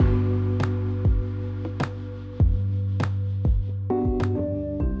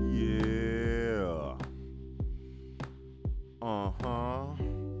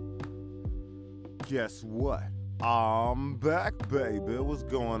guess what? I'm back, baby. What's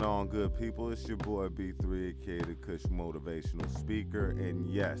going on, good people? It's your boy B3, aka the Kush Motivational Speaker, and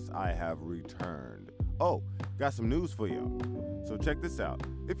yes, I have returned. Oh, got some news for you. So check this out.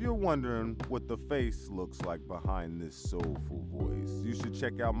 If you're wondering what the face looks like behind this soulful voice, you should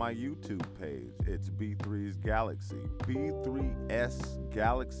check out my YouTube page. It's B3's Galaxy, B3S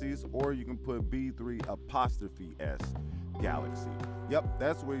Galaxies, or you can put B3 apostrophe S Galaxy. Yep,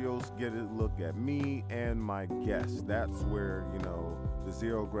 that's where you'll get a look at me and my guests. That's where, the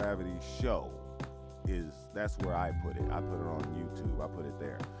Zero Gravity Show is. That's where I put it. I put it on YouTube. I put it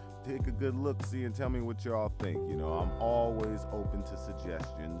there. Take a good look, see, and tell me what y'all think. I'm always open to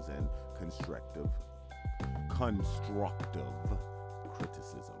suggestions and constructive criticism.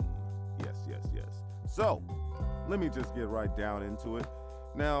 Yes. So, let me just get right down into it.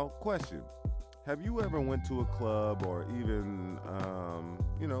 Now, question. Have you ever went to a club or even,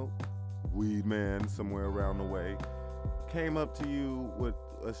 weed man somewhere around the way, came up to you with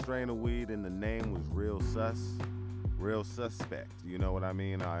a strain of weed and the name was real suspect? You know what I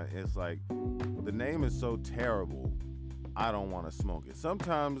mean? It's like, the name is so terrible, I don't want to smoke it.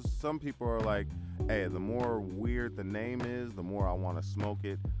 Sometimes some people are like, hey, the more weird the name is, the more I want to smoke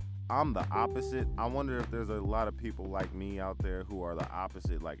it. I'm the opposite. I wonder if there's a lot of people like me out there who are the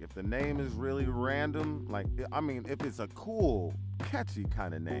opposite. Like, if the name is really random, if it's a cool, catchy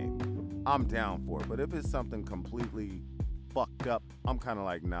kind of name, I'm down for it. But if it's something completely fucked up, I'm kind of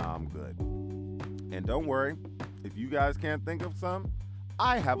like, nah, I'm good. And don't worry, if you guys can't think of some,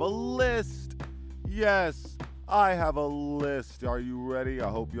 I have a list. Yes, I have a list. Are you ready? I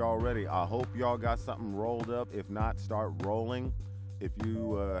hope y'all ready. I hope y'all got something rolled up. If not, start rolling. If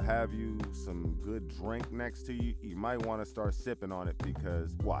you have you some good drink next to you, you might want to start sipping on it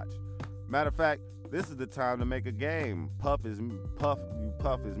because, watch. Matter of fact, this is the time to make a game. You puff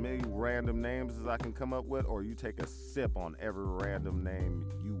as many random names as I can come up with, or you take a sip on every random name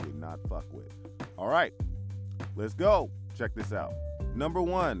you would not fuck with. All right, let's go. Check this out. Number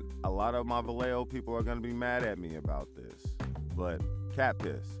one, a lot of my Vallejo people are going to be mad at me about this, but cat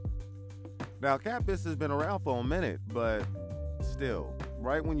piss. Now, cat piss has been around for a minute, but still,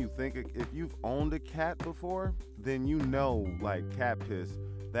 right when you think, if you've owned a cat before, then like cat piss,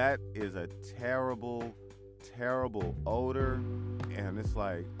 that is a terrible odor, and it's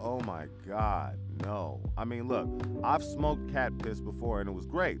like, oh my God, no. I mean, look, I've smoked cat piss before and it was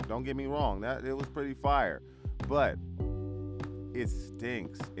great, don't get me wrong, it was pretty fire, but it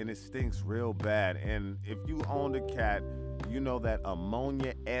stinks, and it stinks real bad. And if you owned a cat, that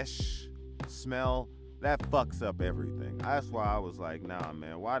ammonia-ish smell, that fucks up everything. That's why I was like, nah,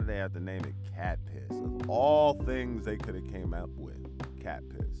 man, why did they have to name it cat piss? Of all things they could have came up with, cat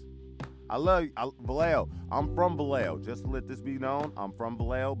piss. I love Vallejo. I'm from Vallejo. Just to let this be known, I'm from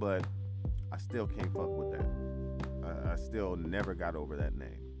Vallejo, but I still can't fuck with that. I still never got over that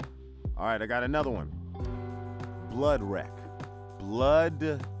name. All right, I got another one. Blood wreck.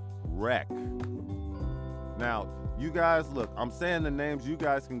 Now, you guys, look, I'm saying the names, you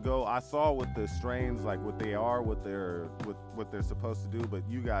guys can go. I saw what the strains, like what they are, what they're supposed to do, but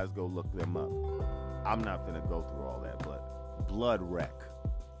you guys go look them up. I'm not gonna go through all that, but blood wreck.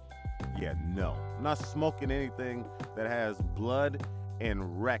 Yeah, no. I'm not smoking anything that has blood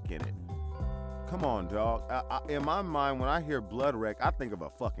and wreck in it. Come on, dog. In my mind, when I hear blood wreck, I think of a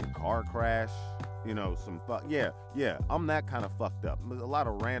fucking car crash. Yeah, I'm that kind of fucked up. There's a lot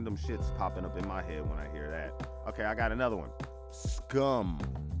of random shit's popping up in my head when I hear that. Okay, I got another one. Scum.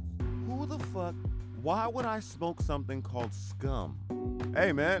 Who the fuck? Why would I smoke something called scum?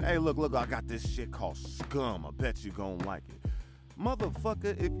 Hey, man. Hey, look, I got this shit called scum. I bet you gonna like it.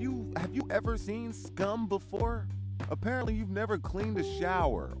 Motherfucker, have you ever seen scum before? Apparently you've never cleaned a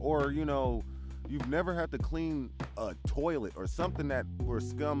shower, or, you've never had to clean a toilet or something where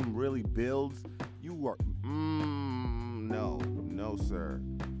scum really builds. You are, no, sir.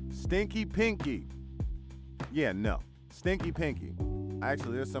 Stinky Pinky. Yeah, no. Stinky Pinky.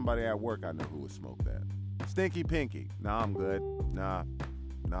 Actually, there's somebody at work I know who would smoke that. Stinky Pinky. Nah, I'm good. Nah,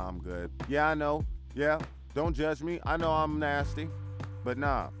 I'm good. Yeah, I know. Yeah, don't judge me. I know I'm nasty. But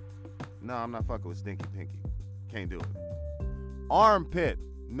nah, I'm not fucking with Stinky Pinky. Can't do it. Armpit.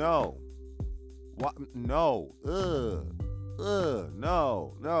 No. What? No.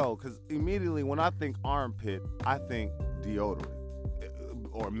 No. Because immediately when I think armpit, I think deodorant.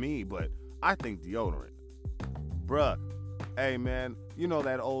 Or me, but I think deodorant. Bruh. Hey, man, you know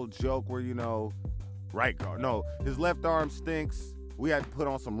that old joke where, right guard. No, his left arm stinks. We had to put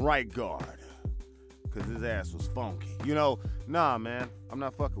on some right guard because his ass was funky. Nah, man, I'm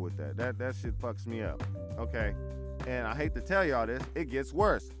not fucking with that. That shit fucks me up. Okay. And I hate to tell y'all this, it gets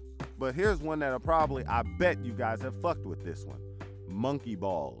worse. But here's one that I bet you guys have fucked with this one. Monkey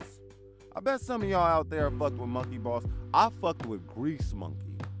balls. I bet some of y'all out there have fucked with monkey balls. I fucked with grease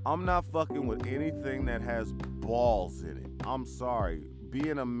monkey. I'm not fucking with anything that has balls in it. I'm sorry.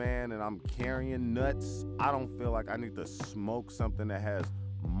 Being a man and I'm carrying nuts, I don't feel like I need to smoke something that has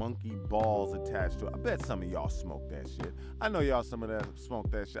monkey balls attached to it. I bet some of y'all smoke that shit. I know y'all some of that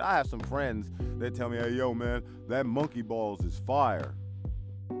smoke that shit. I have some friends that tell me, hey, yo, man, that monkey balls is fire.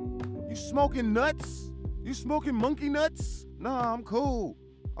 You smoking nuts? You smoking monkey nuts? Nah, I'm cool.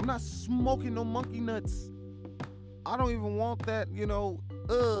 I'm not smoking no monkey nuts. I don't even want that, no.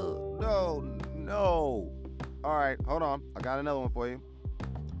 All right, hold on. I got another one for you.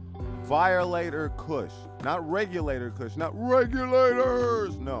 Violator Kush. Not regulator Kush. Not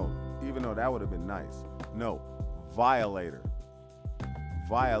regulators. No, even though that would have been nice. No, violator.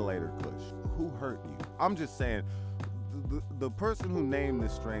 Violator Kush. Who hurt you? I'm just saying, the person who named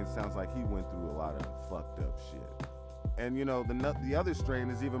this strain sounds like he went through a lot of fucked up shit. And the other strain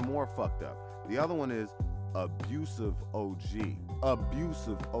is even more fucked up. The other one is Abusive OG.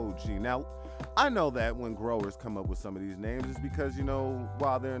 Abusive OG. Now, I know that when growers come up with some of these names, it's because,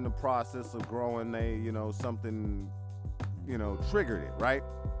 while they're in the process of growing, they, something, triggered it, right?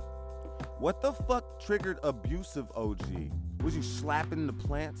 What the fuck triggered Abusive OG? Was you slapping the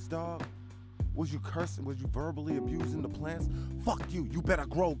plants, dog? Was you cursing? Was you verbally abusing the plants? Fuck you. You better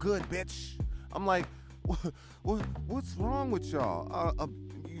grow good, bitch. I'm like, what's wrong with y'all?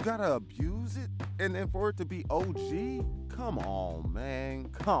 You gotta abuse it? And then for it to be OG? Come on, man.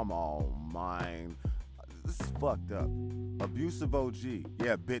 Come on, man. This is fucked up. Abusive OG.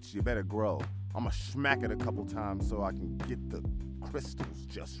 Yeah, bitch, you better grow. I'm gonna smack it a couple times so I can get the crystals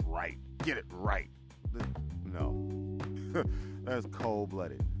just right. Get it right. No. That's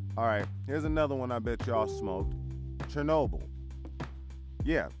cold-blooded. All right, here's another one I bet y'all smoked. Chernobyl.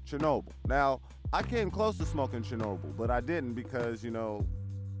 Yeah, Chernobyl. Now, I came close to smoking Chernobyl, but I didn't because,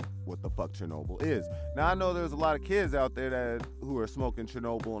 what the fuck Chernobyl is. Now, I know there's a lot of kids out there who are smoking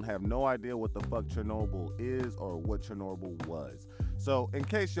Chernobyl and have no idea what the fuck Chernobyl is or what Chernobyl was. So, in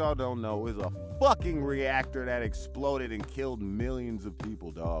case y'all don't know, it's a fucking reactor that exploded and killed millions of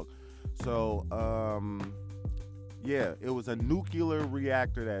people, dog. So, yeah, it was a nuclear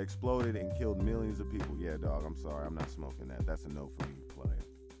reactor that exploded and killed millions of people. Yeah, dog, I'm sorry. I'm not smoking that. That's a no for me, player.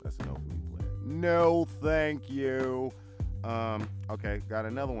 That's a no for me, player. No, thank you. Okay, got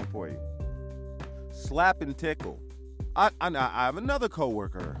another one for you. Slap and tickle. I have another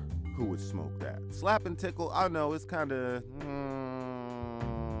coworker who would smoke that. Slap and tickle, I know it's kind of,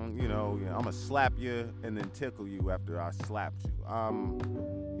 I'm going to slap you and then tickle you after I slapped you.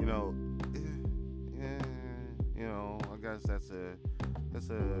 I guess that's a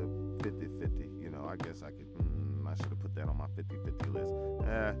 50-50. I guess I should have put that on my 50-50 list.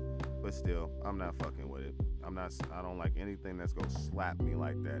 But still, I'm not fucking with it. I don't like anything that's gonna slap me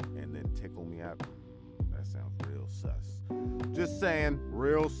like that and then tickle me out. That sounds real sus. Just saying,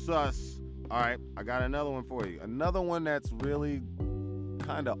 real sus. All right, I got another one for you. Another one that's really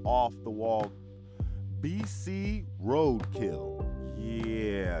kind of off the wall. BC Roadkill.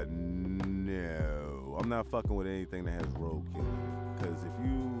 Yeah, no. I'm not fucking with anything that has roadkill. Because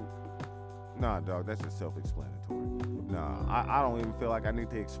nah, dog, that's just self-explanatory. Nah, I don't even feel like I need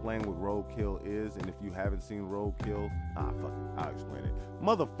to explain what roadkill is. And if you haven't seen roadkill, fuck it, I'll explain it.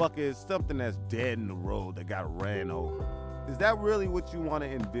 Motherfucker is something that's dead in the road that got ran over. Is that really what you want to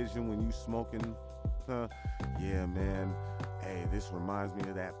envision when you smoking? Yeah, man. Hey, this reminds me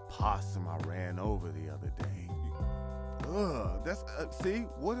of that possum I ran over the other day. That's see,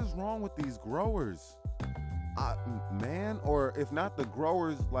 what is wrong with these growers? Man, or if not the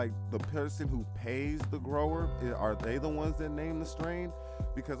growers, like the person who pays the grower, are they the ones that name the strain?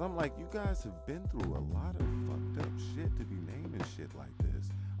 Because I'm like, you guys have been through a lot of fucked up shit to be naming shit like this.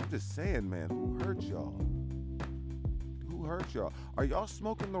 I'm just saying, man, who hurt y'all? Who hurt y'all? Are y'all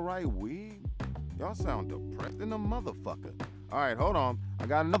smoking the right weed? Y'all sound depressed in a motherfucker. All right, hold on. I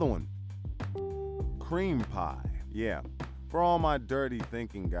got another one. Cream pie. Yeah. For all my dirty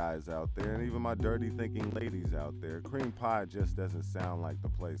thinking guys out there, and even my dirty thinking ladies out there, cream pie just doesn't sound like the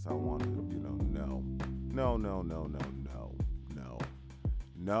place I want to, no.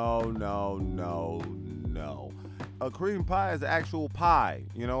 No. A cream pie is actual pie.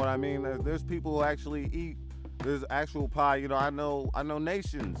 You know what I mean? There's people who actually eat. There's actual pie. I know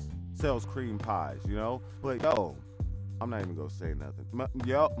Nations sells cream pies, But, I'm not even going to say nothing.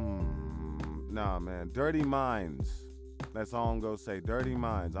 Nah, man. Dirty Minds. That's all I'm gonna say. Dirty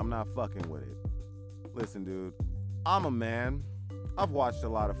Minds. I'm not fucking with it. Listen, dude. I'm a man. I've watched a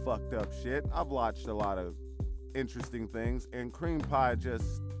lot of fucked up shit. I've watched a lot of interesting things. And cream pie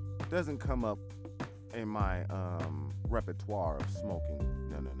just doesn't come up in my repertoire of smoking.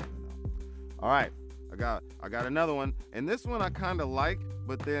 No. All right, I got another one, and this one I kind of like,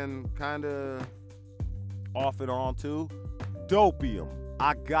 but then kind of off and on too. Dopium.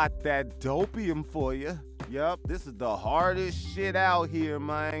 I got that dopium for you. Yup, this is the hardest shit out here,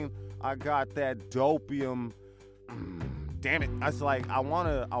 man. I got that dopium. Damn it! I was like, I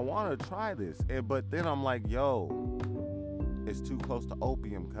wanna try this, but then I'm like, yo, it's too close to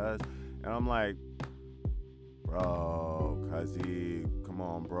opium, cuz, and I'm like, bro, cuzzy, come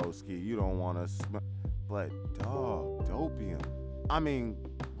on, broski, you don't wanna but dog, dopium. I mean,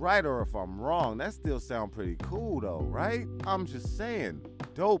 right, or if I'm wrong, that still sound pretty cool though, right? I'm just saying,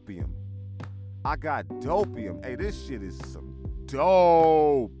 dopium. I got dopium. Hey, this shit is some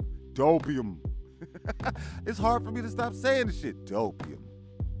dopium. It's hard for me to stop saying the shit. Dopium.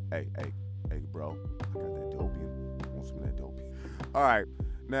 Hey, bro. I got that dopium. Want some of that dopium? All right.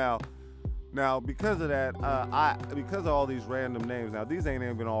 Now, because of that, because of all these random names. Now, these ain't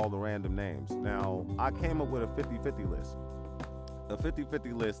even all the random names. Now, I came up with a 50-50 list. A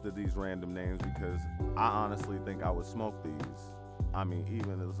 50-50 list of these random names because I honestly think I would smoke these. I mean,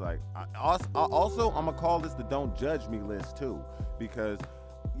 even it's like, also, I'm going to call this the Don't Judge Me list, too. Because,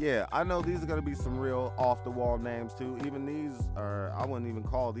 yeah, I know these are going to be some real off-the-wall names, too. Even these are, I wouldn't even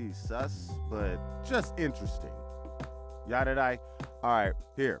call these sus, but just interesting. Yada-di. All right,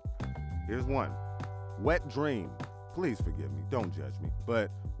 here's one. Wet Dream. Please forgive me. Don't judge me.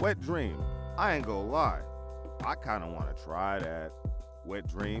 But Wet Dream, I ain't going to lie. I kind of want to try that. Wet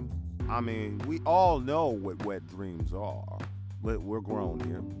Dream. I mean, we all know what wet dreams are. We're grown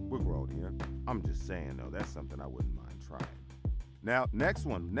here. I'm just saying, though, that's something I wouldn't mind trying. Now, next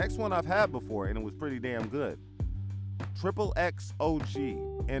one I've had before, and it was pretty damn good. Triple X OG.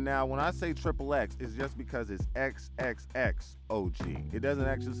 And now, when I say Triple X, it's just because it's XXX OG. It doesn't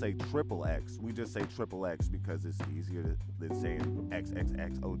actually say Triple X. We just say Triple X because it's easier than saying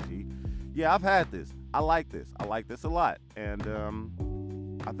XXX OG. Yeah, I've had this. I like this. I like this a lot. And,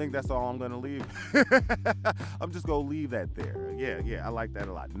 I think that's all I'm going to leave. I'm just going to leave that there. Yeah, I like that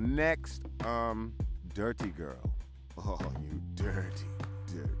a lot. Next, Dirty Girl. Oh, you dirty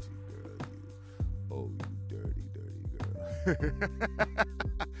girl. You dirty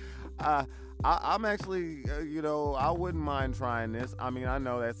girl. I'm actually, I wouldn't mind trying this. I mean, I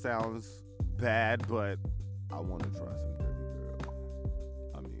know that sounds bad, but I want to try some Dirty Girl.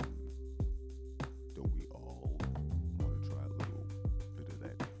 I mean, don't we all want to try a little bit of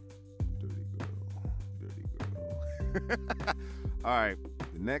that Dirty Girl? All right,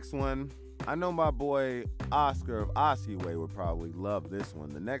 the next one. I know my boy Oscar of Ossie would probably love this one.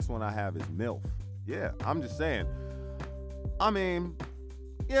 The next one I have is MILF. Yeah, I'm just saying. I mean,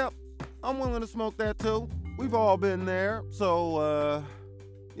 yep, I'm willing to smoke that too. We've all been there. So,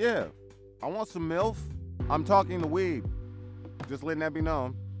 yeah, I want some MILF. I'm talking the weed. Just letting that be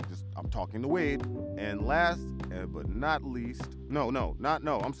known. I'm talking the weed. And last, but not least,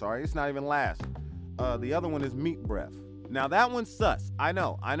 I'm sorry, it's not even last. The other one is Meat Breath. Now that one's sus. I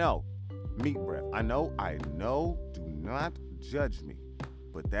know. Meat Breath. I know. Do not judge me.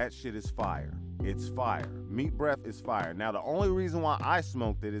 But that shit is fire. It's fire. Meat Breath is fire. Now, the only reason why I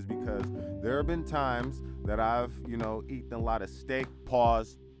smoked it is because there have been times that I've, eaten a lot of steak.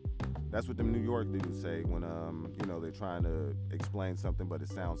 Pause. That's what them New York dudes say when, they're trying to explain something, but it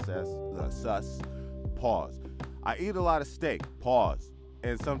sounds sus. Pause. I eat a lot of steak. Pause.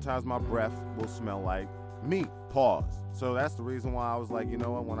 And sometimes my breath will smell like meat. Pause. So that's the reason why I was like, you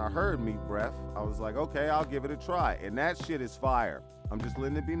know what? When I heard Meat Breath, I was like, okay, I'll give it a try. And that shit is fire. I'm just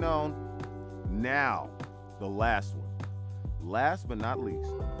letting it be known. Now, the last one. Last but not least,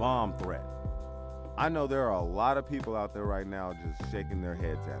 Bomb Threat. I know there are a lot of people out there right now just shaking their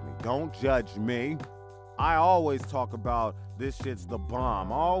heads at me. Don't judge me. I always talk about this shit's the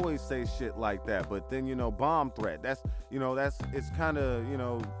bomb. I always say shit like that. But then, Bomb Threat. It's kind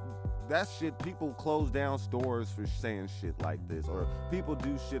of, that shit, people close down stores for saying shit like this. Or people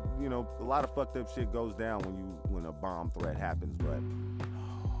do shit, a lot of fucked up shit goes down when a bomb threat happens. But,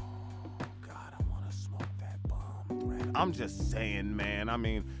 oh, God, I want to smoke that bomb threat. I'm just saying, man. I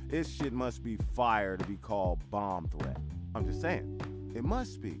mean, this shit must be fire to be called bomb threat. I'm just saying. It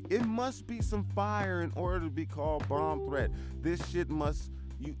must be. It must be some fire in order to be called bomb threat. This must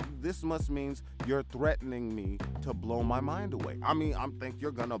means you're threatening me to blow my mind away. I mean, I think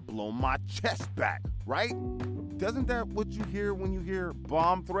you're gonna blow my chest back, right? Doesn't that what you hear when you hear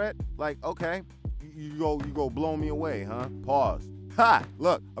bomb threat? Like, okay, you go blow me away, huh? Pause. Ha!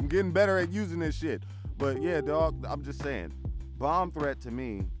 Look, I'm getting better at using this shit. But yeah, dog, I'm just saying, bomb threat to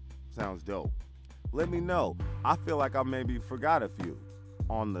me sounds dope. Let me know. I feel like I maybe forgot a few.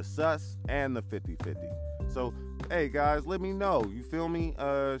 on the sus and the 50-50. So, hey guys, let me know. You feel me?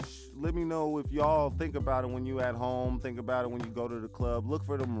 Let me know if y'all think about it when you at home. Think about it when you go to the club. Look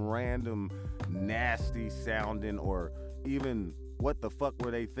for them random, nasty sounding or even what the fuck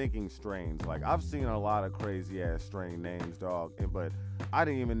were they thinking strains. Like, I've seen a lot of crazy ass strain names, dog. But I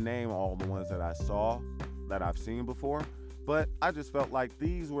didn't even name all the ones that I saw that I've seen before. But I just felt like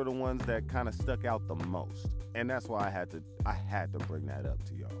these were the ones that kind of stuck out the most. And that's why I had to bring that up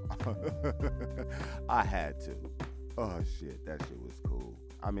to y'all. I had to. Oh shit, that shit was cool.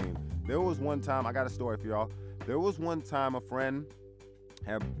 I mean, there was one time, I got a story for y'all. There was one time a friend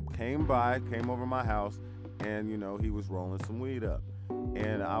came over my house, and he was rolling some weed up.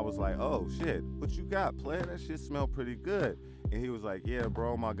 And I was like, oh shit, what you got, player? That shit smelled pretty good. And he was like, yeah,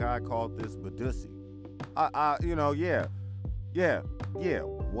 bro, my guy called this Badussy. Yeah,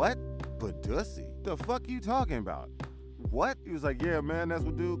 what? Badussy? The fuck you talking about? What? He was like, yeah, man, that's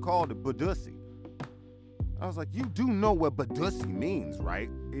what dude called it, Badussy. I was like, you do know what Badussy means, right?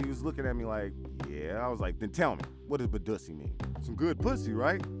 He was looking at me like, yeah. I was like, then tell me, what does Badussy mean? Some good pussy,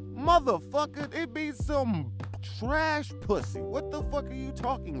 right? Motherfucker, it means some trash pussy. What the fuck are you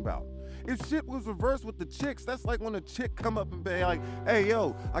talking about? If shit was reversed with the chicks, that's like when a chick come up and be like, hey,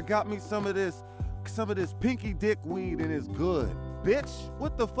 yo, I got me some of this pinky dick weed and it's good. Bitch,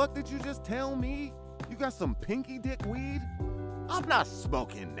 what the fuck did you just tell me? You got some pinky dick weed? I'm not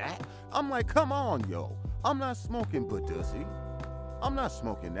smoking that. I'm like, come on, yo. I'm not smoking Badussy. I'm not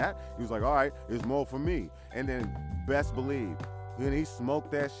smoking that. He was like, all right, it's more for me. And then best believe, when he smoked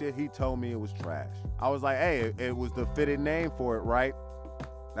that shit, he told me it was trash. I was like, hey, it was the fitted name for it, right?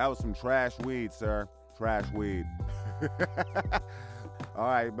 That was some trash weed, sir. Trash weed. All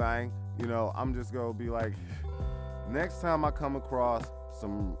right, bang. I'm just gonna be like, next time I come across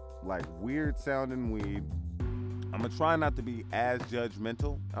some like weird sounding weed, I'm gonna try not to be as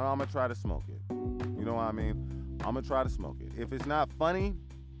judgmental. I'm gonna try to smoke it. You know what I mean? I'm gonna try to smoke it. If it's not funny,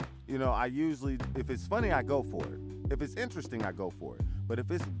 if it's funny, I go for it. If it's interesting, I go for it. But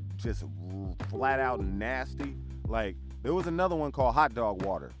if it's just flat out nasty, like there was another one called Hot Dog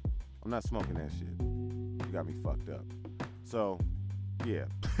Water. I'm not smoking that shit. You got me fucked up. So, yeah.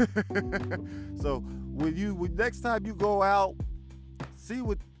 So next time you go out,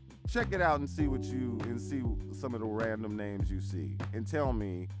 check it out and see some of the random names you see, and tell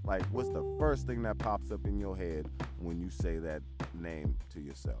me like what's the first thing that pops up in your head when you say that name to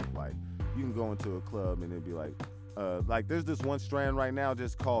yourself. Like you can go into a club and it'd be like there's this one strand right now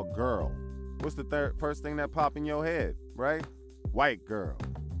just called Girl. What's the first thing that pop in your head, right? White girl,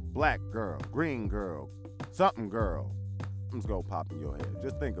 black girl, green girl, something girl. I'm just gonna pop in your head.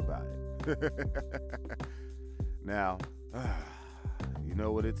 Just think about it. Now, you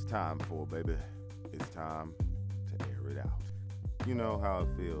know what it's time for, baby. It's time to air it out. You know how it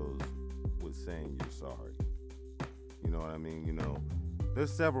feels with saying you're sorry. You know what I mean?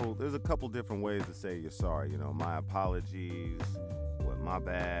 There's a couple different ways to say you're sorry. My apologies, my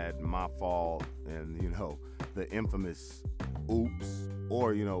bad, my fault, and the infamous oops,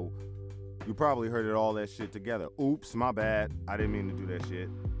 or you probably heard it all that shit together. Oops, my bad. I didn't mean to do that shit.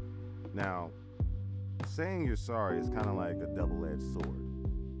 Now, saying you're sorry is kind of like a double-edged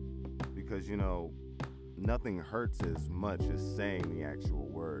sword, because nothing hurts as much as saying the actual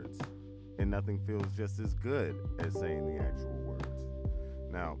words, and nothing feels just as good as saying the actual words.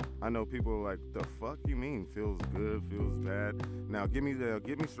 Now, I know people are like, the fuck you mean feels good, feels bad? Now, get me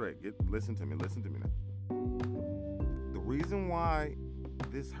straight. Listen to me now. The reason why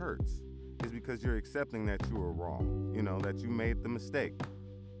this hurts is because you're accepting that you were wrong, that you made the mistake,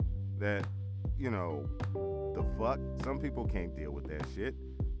 that the fuck, some people can't deal with that shit.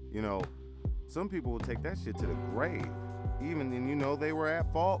 Some people will take that shit to the grave, even when they were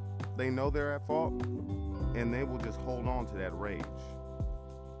at fault. They know they're at fault, and they will just hold on to that rage,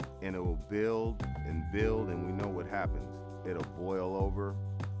 and it will build, and we know what happens. It'll boil over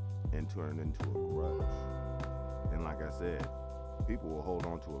and turn into a grudge. And like I said, people will hold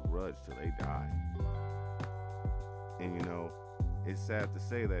on to a grudge till they die. And it's sad to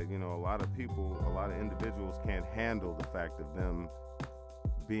say that, a lot of individuals can't handle the fact of them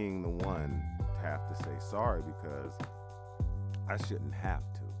being the one to have to say sorry, because I shouldn't have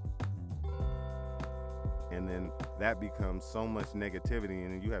to. And then that becomes so much negativity,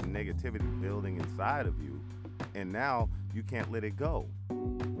 and then you have negativity building inside of you, and now you can't let it go.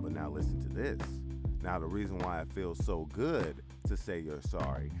 But now listen to this. Now the reason why it feels so good to say you're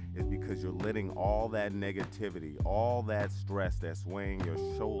sorry is because you're letting all that negativity, all that stress that's weighing your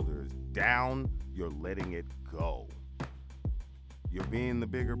shoulders down, you're letting it go. You're being the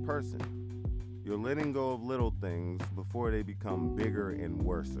bigger person. You're letting go of little things before they become bigger and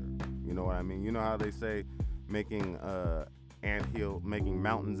worser. You know what I mean? You know how they say making making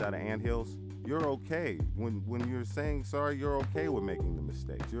mountains out of anthills? You're okay. When you're saying sorry, you're okay with making the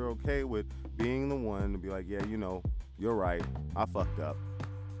mistakes. You're okay with being the one to be like, yeah, you're right. I fucked up.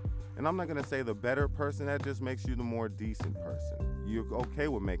 And I'm not going to say the better person, that just makes you the more decent person. You're okay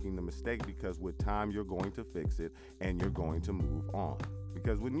with making the mistake because with time you're going to fix it and you're going to move on.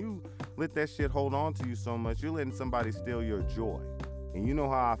 Because when you let that shit hold on to you so much, you're letting somebody steal your joy. And you know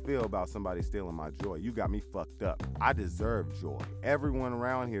how I feel about somebody stealing my joy. You got me fucked up. I deserve joy. Everyone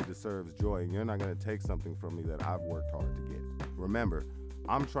around here deserves joy, and you're not going to take something from me that I've worked hard to get. Remember,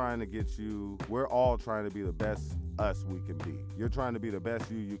 I'm trying to get you, we're all trying to be the best us we can be. You're trying to be the best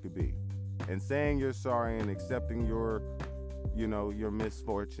you could be. And saying you're sorry and accepting your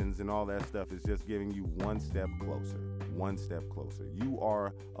misfortunes and all that stuff is just giving you one step closer. One step closer. You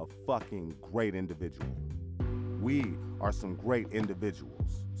are a fucking great individual. We are some great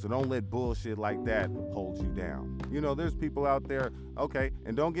individuals. So don't let bullshit like that hold you down. There's people out there, okay,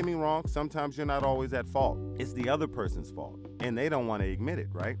 and don't get me wrong, sometimes you're not always at fault. It's the other person's fault, and they don't want to admit it,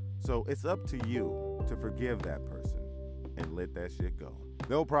 right? So it's up to you to forgive that person and let that shit go.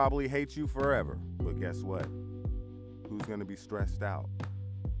 They'll probably hate you forever, but guess what? Who's gonna be stressed out?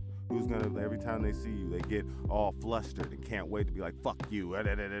 Who's gonna, every time they see you, they get all flustered and can't wait to be like, fuck you,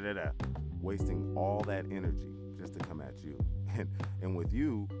 wasting all that energy just to come at you. And with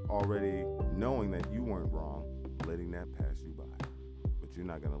you already knowing that you weren't wrong, letting that pass you by. But you're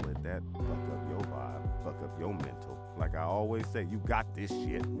not gonna let that fuck up your vibe, fuck up your mental. Like I always say, you got this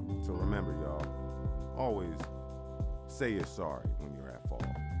shit. So remember, y'all, always say you're sorry when you're at fault.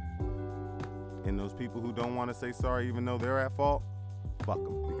 And those people who don't want to say sorry even though they're at fault, fuck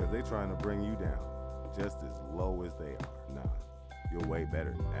them, because they're trying to bring you down just as low as they are. Nah, you're way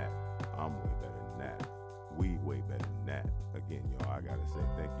better than that. I'm way better than that. We way better than that. Again, y'all, I gotta say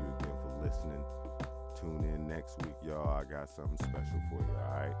thank you again for listening. Tune in next week, y'all. I got something special for you,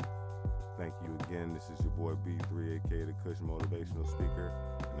 all right? Thank you again. This is your boy B3, aka the Kush Motivational Speaker,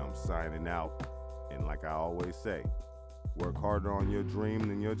 and I'm signing out. And like I always say, work harder on your dream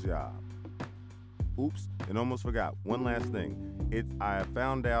than your job. Oops, and almost forgot. One last thing. I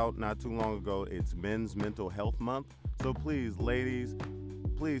found out not too long ago it's Men's Mental Health Month. So please, ladies,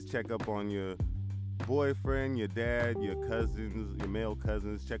 please check up on your boyfriend, your dad, your cousins, your male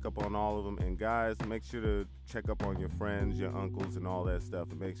cousins. Check up on all of them. And guys, make sure to check up on your friends, your uncles, and all that stuff,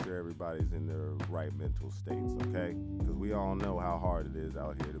 and make sure everybody's in their right mental states, okay? Because we all know how hard it is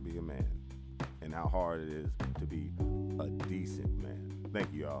out here to be a man and how hard it is to be a decent man.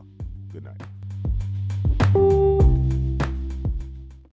 Thank you, y'all. Good night.